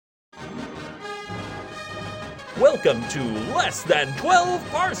Welcome to Less Than 12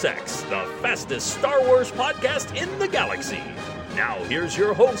 Parsecs, the fastest Star Wars podcast in the galaxy. Now here's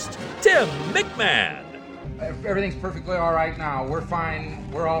your host, Tim McMahon. Everything's perfectly all right now. We're fine.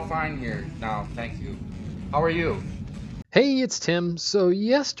 We're all fine here now. Thank you. How are you? Hey, it's Tim. So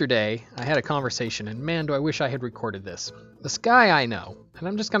yesterday I had a conversation, and man, do I wish I had recorded this. This guy I know, and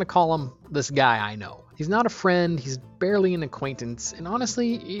I'm just going to call him this guy I know. He's not a friend, he's barely an acquaintance, and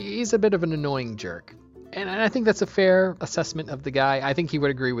honestly, he's a bit of an annoying jerk. And I think that's a fair assessment of the guy. I think he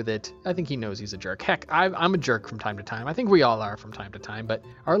would agree with it. I think he knows he's a jerk. Heck, I'm a jerk from time to time. I think we all are from time to time, but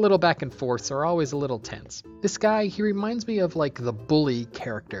our little back and forths are always a little tense. This guy, he reminds me of like the bully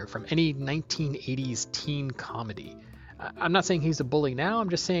character from any 1980s teen comedy. I'm not saying he's a bully now,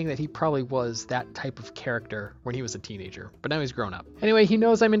 I'm just saying that he probably was that type of character when he was a teenager, but now he's grown up. Anyway, he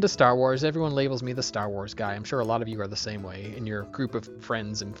knows I'm into Star Wars. Everyone labels me the Star Wars guy. I'm sure a lot of you are the same way in your group of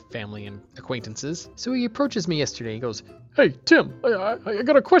friends and family and acquaintances. So he approaches me yesterday. He goes, "Hey, Tim, I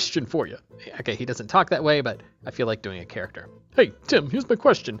got a question for you." Okay, he doesn't talk that way, but I feel like doing a character. "Hey, Tim, here's my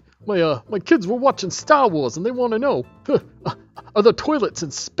question. My kids were watching Star Wars and they want to know, are there toilets in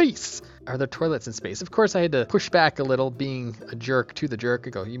space?" Are there toilets in space? Of course, I had to push back a little, being a jerk to the jerk. I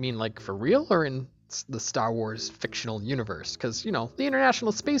go, "You mean like for real or in the Star Wars fictional universe? Because, you know, the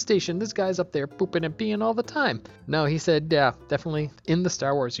International Space Station, this guy's up there pooping and peeing all the time." No, he said, yeah, definitely in the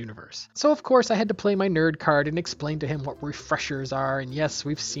Star Wars universe. So, of course, I had to play my nerd card and explain to him what refreshers are. And yes,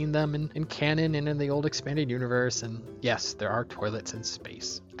 we've seen them in canon and in the old expanded universe. And yes, there are toilets in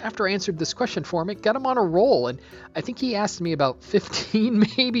space. After I answered this question for him, it got him on a roll, and I think he asked me about 15,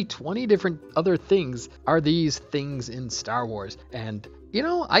 maybe 20 different other things. Are these things in Star Wars? And, you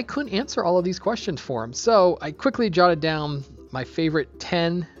know, I couldn't answer all of these questions for him, so I quickly jotted down my favorite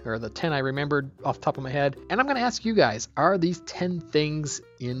 10, or the 10 I remembered off the top of my head, and I'm going to ask you guys, are these 10 things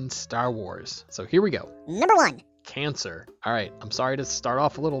in Star Wars? So here we go. Number 1. Cancer. All right, I'm sorry to start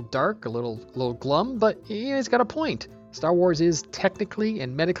off a little dark, a little glum, but he's got a point. Star Wars is technically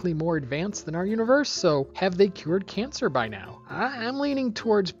and medically more advanced than our universe, so have they cured cancer by now? I'm leaning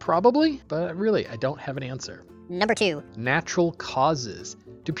towards probably, but really, I don't have an answer. Number 2. Natural causes.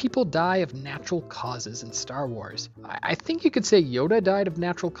 Do people die of natural causes in Star Wars? I think you could say Yoda died of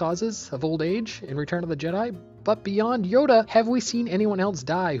natural causes of old age in Return of the Jedi, but beyond Yoda, have we seen anyone else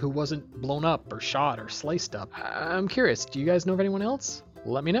die who wasn't blown up or shot or sliced up? I'm curious, do you guys know of anyone else?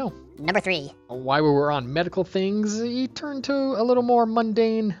 Let me know. Number 3. While we were on medical things, he turned to a little more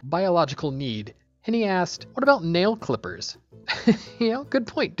mundane biological need. And he asked, what about nail clippers? Good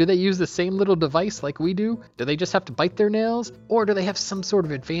point. Do they use the same little device like we do? Do they just have to bite their nails? Or do they have some sort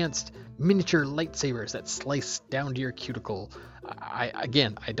of advanced miniature lightsabers that slice down to your cuticle? I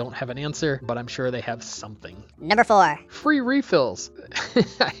don't have an answer, but I'm sure they have something. Number 4. Free refills.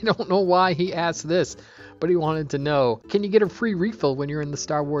 I don't know why he asked this, but he wanted to know, can you get a free refill when you're in the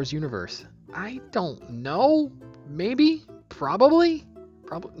Star Wars universe? I don't know. Maybe? Probably.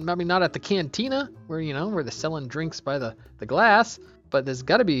 Maybe not at the cantina where they're selling drinks by the glass, but there's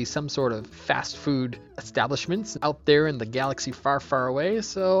got to be some sort of fast food establishments out there in the galaxy far, far away.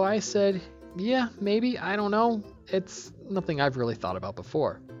 So I said, yeah, maybe. I don't know. It's nothing I've really thought about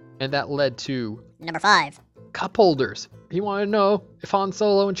before. And that led to Number 5. Cup holders. He wanted to know if Han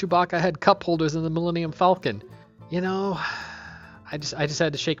Solo and Chewbacca had cup holders in the Millennium Falcon. I just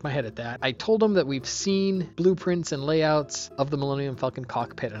had to shake my head at that. I told him that we've seen blueprints and layouts of the Millennium Falcon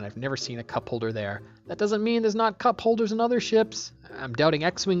cockpit, and I've never seen a cup holder there. That doesn't mean there's not cup holders in other ships. I'm doubting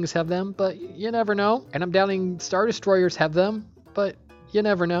X-Wings have them, but you never know. And I'm doubting Star Destroyers have them, but you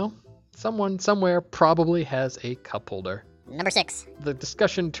never know. Someone somewhere probably has a cup holder. Number 6. The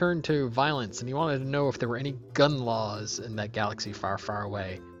discussion turned to violence, and he wanted to know if there were any gun laws in that galaxy far, far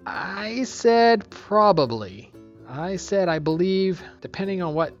away. I said probably. I said I believe, depending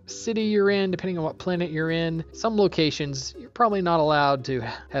on what city you're in, depending on what planet you're in, some locations you're probably not allowed to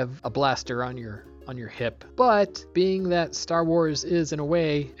have a blaster on your hip. But being that Star Wars is in a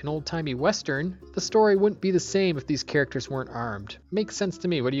way an old-timey Western, the story wouldn't be the same if these characters weren't armed. Makes sense to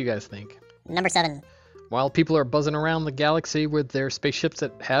me. What do you guys think? Number 7. While people are buzzing around the galaxy with their spaceships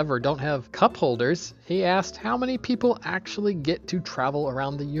that have or don't have cup holders, he asked how many people actually get to travel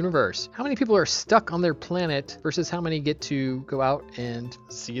around the universe. How many people are stuck on their planet versus how many get to go out and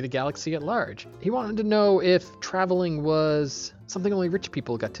see the galaxy at large. He wanted to know if traveling was something only rich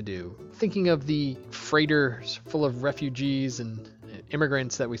people got to do. Thinking of the freighters full of refugees and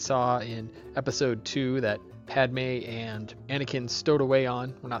immigrants that we saw in episode 2 that Padme and Anakin stowed away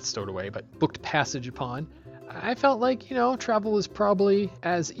on. Well, not stowed away, but booked passage upon. I felt like, travel is probably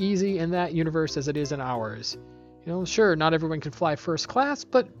as easy in that universe as it is in ours. Sure, not everyone can fly first class,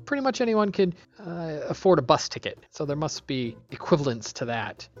 but pretty much anyone can afford a bus ticket. So there must be equivalents to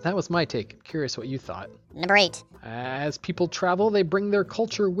that. That was my take. I'm curious what you thought. Number 8. As people travel, they bring their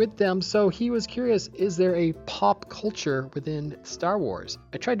culture with them, so he was curious, is there a pop culture within Star Wars?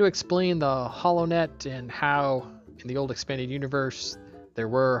 I tried to explain the HoloNet and how, in the old expanded universe, there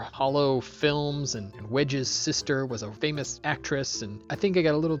were holo films, and Wedge's sister was a famous actress, and I think I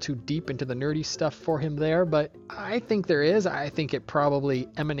got a little too deep into the nerdy stuff for him there, but I think there is. I think it probably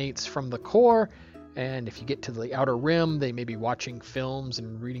emanates from the core, and if you get to the Outer Rim, they may be watching films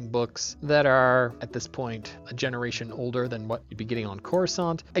and reading books that are, at this point, a generation older than what you'd be getting on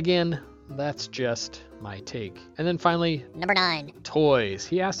Coruscant. Again, that's just my take. And then finally, Number 9. toys.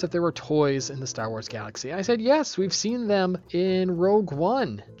 He asked if there were toys in the Star Wars galaxy. I said, yes, we've seen them in Rogue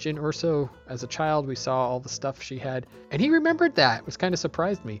One. Jyn Erso, as a child, we saw all the stuff she had, and he remembered that, which kind of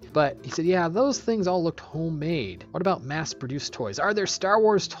surprised me. But he said, yeah, those things all looked homemade. What about mass-produced toys? Are there Star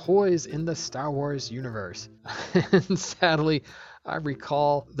Wars toys in the Star Wars universe? And sadly, I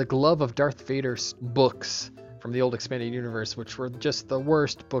recall the Glove of Darth Vader's books from the old expanded universe, which were just the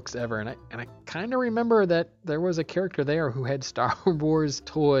worst books ever. And I kind of remember that there was a character there who had Star Wars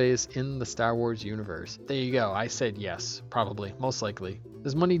toys in the Star Wars universe. There you go. I said yes, probably, most likely.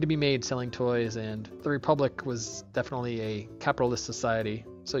 There's money to be made selling toys, and the Republic was definitely a capitalist society.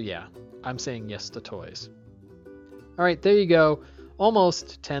 So yeah, I'm saying yes to toys. All right, there you go.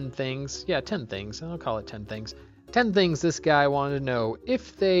 Almost 10 things. Yeah, 10 things. I'll call it 10 things. 10 things this guy wanted to know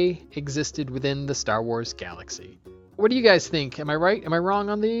if they existed within the Star Wars galaxy. What do you guys think? Am I right? Am I wrong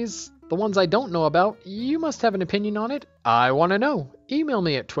on these? The ones I don't know about, you must have an opinion on it. I want to know. Email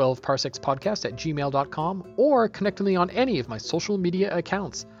me at 12parsecspodcast@gmail.com or connect with me on any of my social media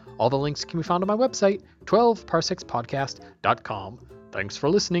accounts. All the links can be found on my website, 12parsecspodcast.com. Thanks for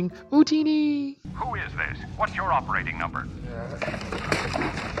listening. Utini! Who is this? What's your operating number?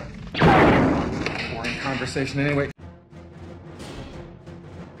 Boring conversation anyway.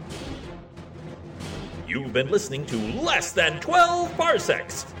 You've been listening to Less Than 12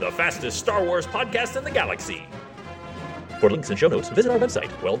 Parsecs, the fastest Star Wars podcast in the galaxy. For links and show notes, visit our website,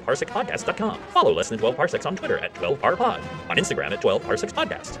 12parsecpodcast.com. Follow Less Than 12 Parsecs on Twitter at 12parpod, on Instagram at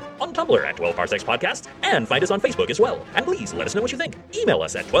 12parsecspodcast, on Tumblr at 12parsecspodcast, and find us on Facebook as well. And please let us know what you think. Email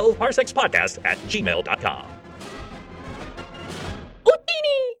us at 12parsecspodcast@gmail.com.